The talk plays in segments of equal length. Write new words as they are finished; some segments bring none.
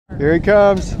Here he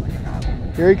comes.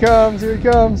 Here he comes. Here he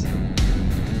comes.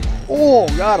 Oh,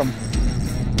 got him.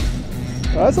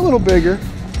 That's a little bigger.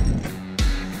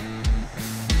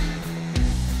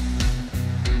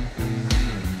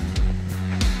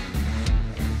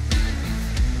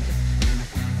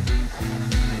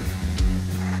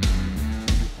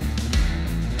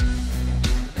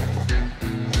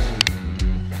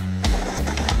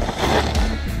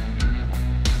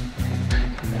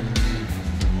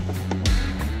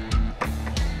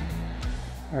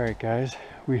 Alright guys,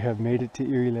 we have made it to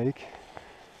Erie Lake,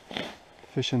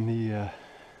 fishing the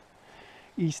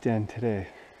east end today.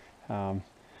 Got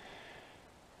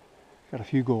a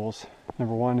few goals.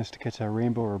 Number one is to catch a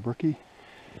rainbow or a brookie,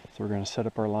 so we're going to set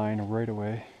up our line right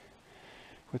away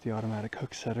with the automatic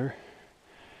hook setter,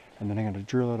 and then I'm going to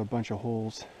drill out a bunch of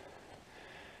holes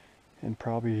in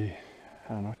probably,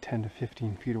 I don't know, 10 to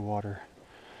 15 feet of water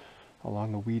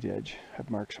along the weed edge. I've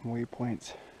marked some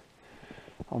waypoints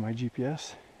on my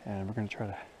GPS, and we're going to try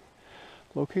to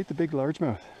locate the big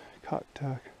largemouth. Caught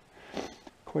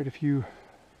quite a few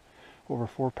over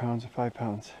 4 pounds and 5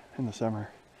 pounds in the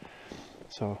summer,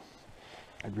 so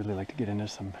I'd really like to get into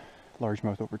some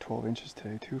largemouth over 12 inches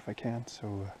today too if I can,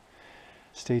 so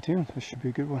stay tuned. This should be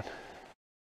a good one.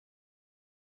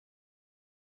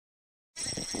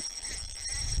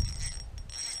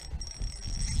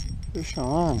 Fish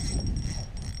on.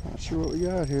 Not sure what we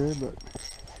got here, but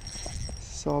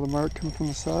saw the mark coming from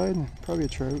the side, and probably a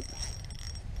trout.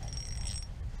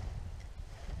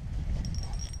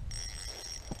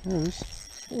 There it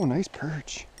is. Oh, nice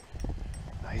perch.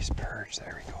 Nice perch.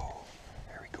 There we go.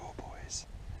 There we go, boys.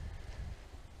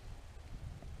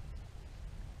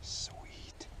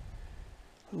 Sweet.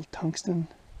 Little tungsten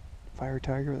fire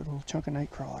tiger with a little chunk of night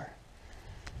crawler.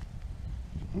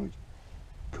 Oh,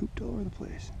 pooped all over the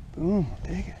place. Boom.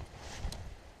 Take it.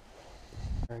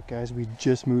 Alright guys, we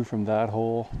just moved from that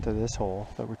hole to this hole,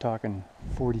 but we're talking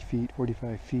 40 feet,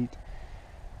 45 feet.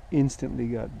 Instantly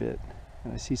got bit,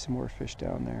 and I see some more fish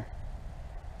down there.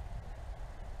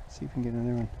 See if we can get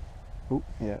another one. Oh,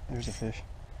 yeah, there's a fish.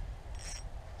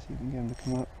 See if we can get him to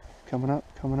come up. Coming up,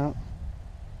 coming up.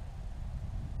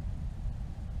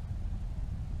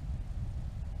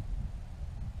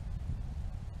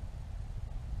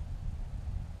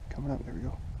 Coming up, there we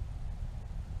go.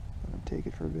 Let him take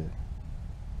it for a bit.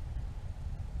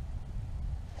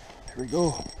 There we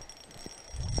go.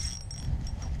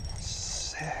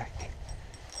 Sick.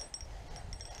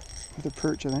 With a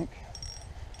perch, I think.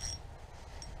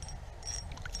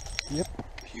 Yep.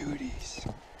 Beauties.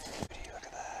 Beauty, look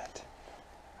at that.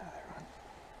 Another one.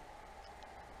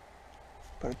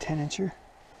 About a 10-incher.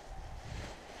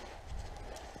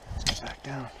 Let's go back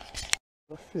down.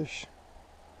 A fish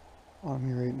on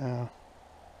me right now.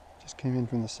 Just came in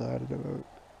from the side at about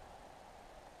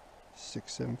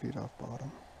 6-7 feet off bottom.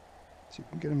 See if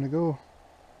we can get him to go.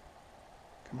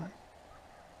 Come on.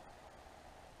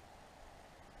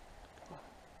 Come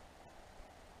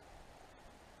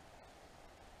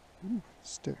on. Ooh,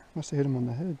 stare. Must have hit him on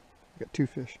the head. I got 2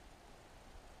 fish.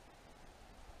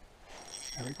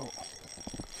 There we go.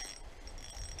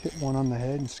 Hit one on the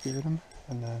head and scared him,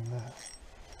 and then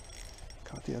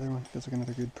caught the other one. Feels like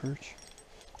another good perch.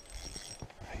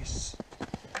 Nice.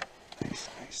 Nice,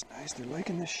 nice, nice. They're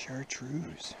liking this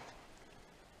chartreuse.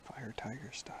 Fire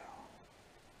tiger style.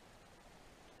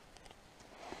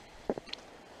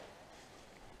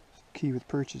 Key with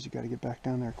perch is you got to get back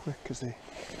down there quick because the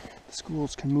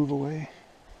schools can move away.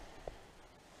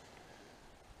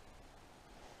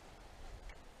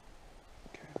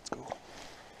 Okay, let's go.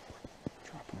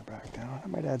 Dropping her back down. I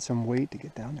might add some weight to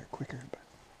get down there quicker, but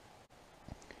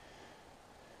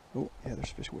oh yeah, there's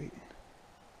fish waiting.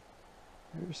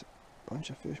 There's a bunch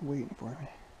of fish waiting for me.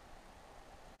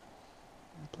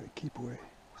 I'll play keep away.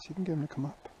 See if you can get him to come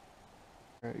up.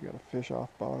 Alright, got a fish off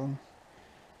bottom.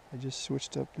 I just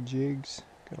switched up the jigs.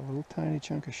 Got a little tiny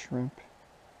chunk of shrimp.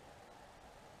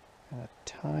 And a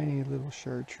tiny little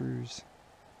chartreuse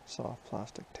soft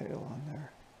plastic tail on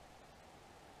there.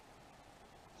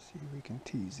 See if we can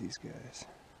tease these guys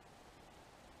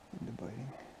into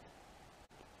biting.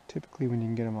 Typically when you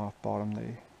can get them off bottom,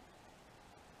 they're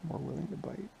more willing to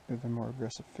bite. They're more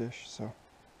aggressive fish, so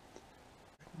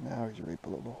now he's right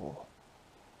below the hole.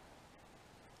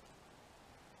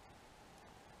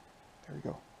 There we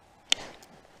go.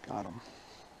 Got him.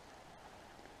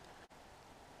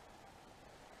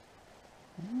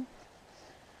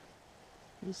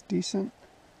 It's decent.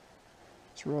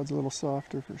 This rod's a little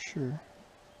softer for sure.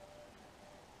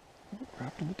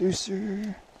 Wrapped in the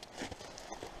deucer.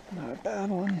 Not a bad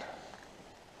one.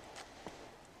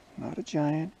 Not a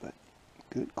giant, but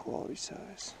good quality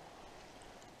size.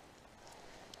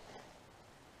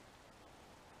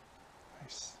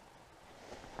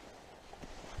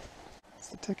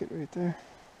 ticket right there.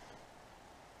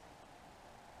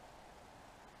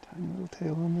 Tiny little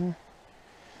tail on there.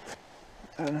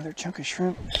 Another chunk of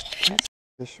shrimp.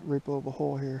 Fish right below the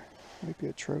hole here. Might be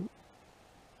a trout.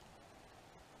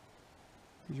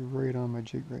 He's right on my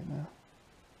jig right now.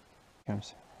 Here he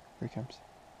comes. Here he comes.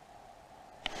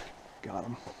 Got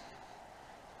him.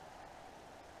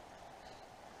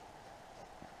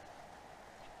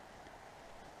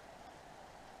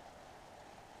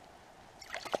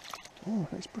 Oh,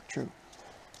 nice brook trout.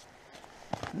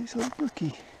 Nice little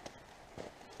brookie.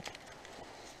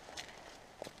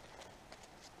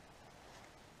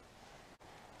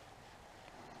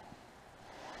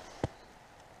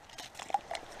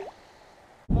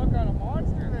 Look at a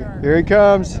monster there. Here he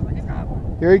comes.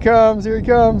 Here he comes. Here he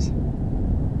comes.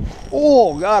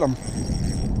 Oh, got him.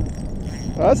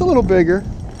 That's a little bigger.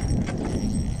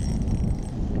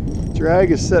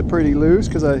 Drag is set pretty loose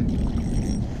because I...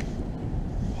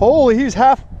 Holy, he's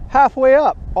halfway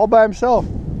up all by himself.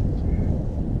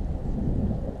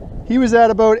 He was at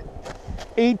about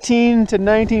 18 to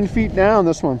 19 feet down,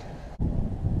 this one.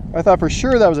 I thought for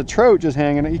sure that was a trout just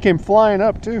hanging. He came flying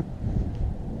up too.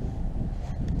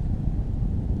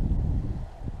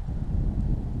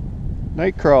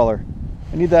 Night crawler.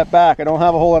 I need that back. I don't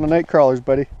have a whole lot of night crawlers,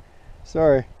 buddy.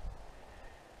 Sorry.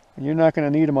 And you're not going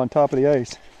to need them on top of the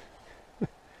ice.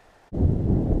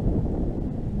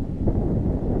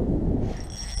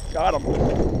 Got him.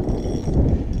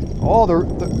 Oh,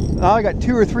 now I got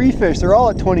 2 or 3 fish. They're all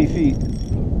at 20 feet.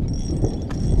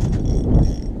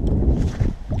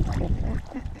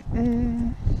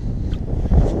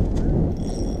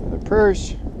 The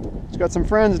Perch. He's got some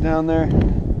friends down there.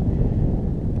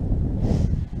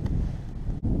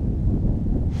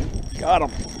 Got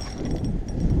him.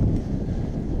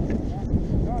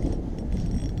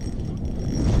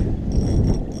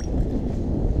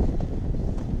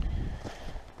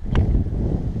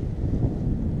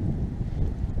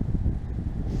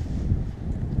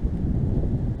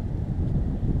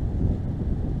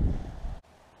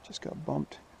 Just got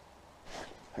bumped.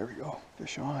 There we go.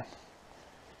 Fish on.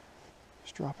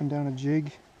 Just dropping down a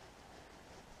jig.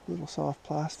 Little soft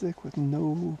plastic with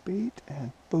no bait,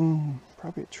 and boom,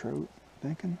 probably a trout,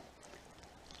 thinking.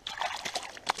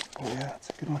 Oh yeah, that's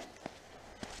a good one.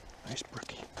 Nice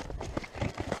brookie.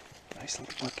 Nice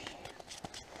little brookie.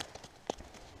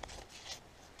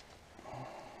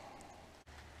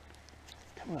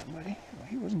 Come on, buddy. Oh,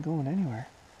 he wasn't going anywhere.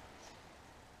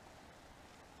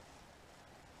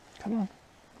 Come on.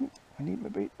 Ooh, I need my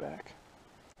bait back.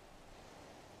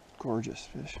 Gorgeous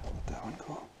fish. I'll let that one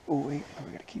go. Oh wait,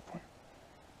 we gotta keep one.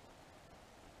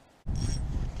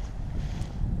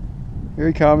 Here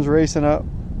he comes, racing up.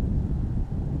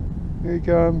 Here he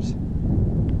comes.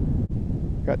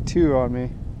 Got 2 on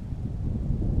me.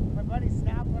 My buddy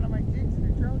snapped one of my jigs in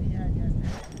a trout he had yesterday.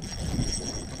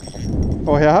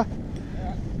 Oh yeah?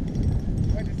 Yeah.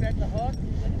 Went to set the hook.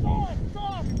 He's like, it's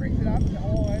off! He brings it up, the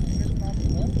whole end fishing off the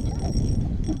hook.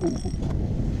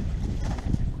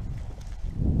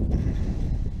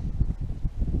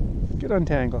 Get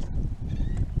untangled.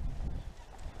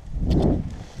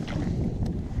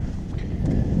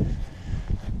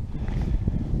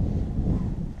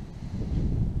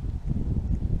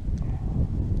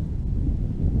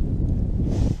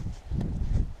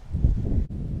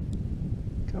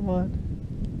 Come on.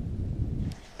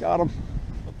 Got him.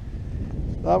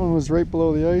 That one was right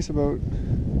below the ice, about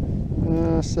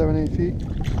 7-8 feet.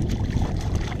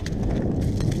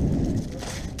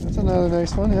 That's another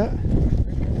nice one, yeah.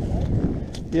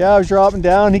 Yeah, I was dropping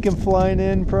down. He came flying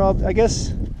in, probably. I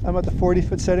guess I'm at the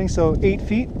 40-foot setting, so 8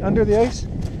 feet under the ice.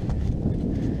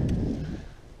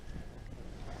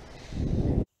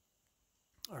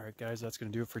 All right, guys, that's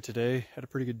going to do it for today. Had a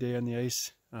pretty good day on the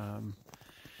ice.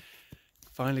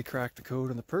 Finally cracked the code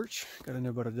on the perch. Got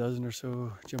into about a dozen or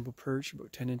so jumbo perch,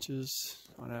 about 10 inches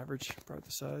on average, about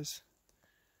the size.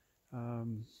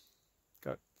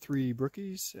 Got 3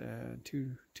 brookies and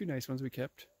two nice ones we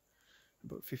kept,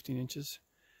 about 15 inches.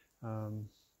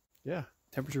 Yeah,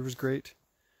 temperature was great.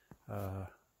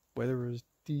 Weather was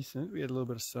decent. We had a little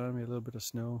bit of sun, we had a little bit of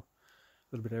snow,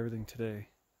 a little bit of everything today.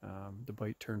 The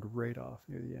bite turned right off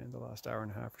near the end, the last hour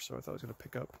and a half or so. I thought it was going to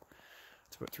pick up.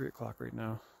 It's about 3 o'clock right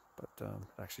now, but it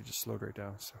actually just slowed right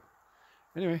down. So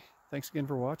anyway, thanks again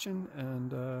for watching,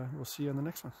 and we'll see you on the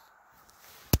next one.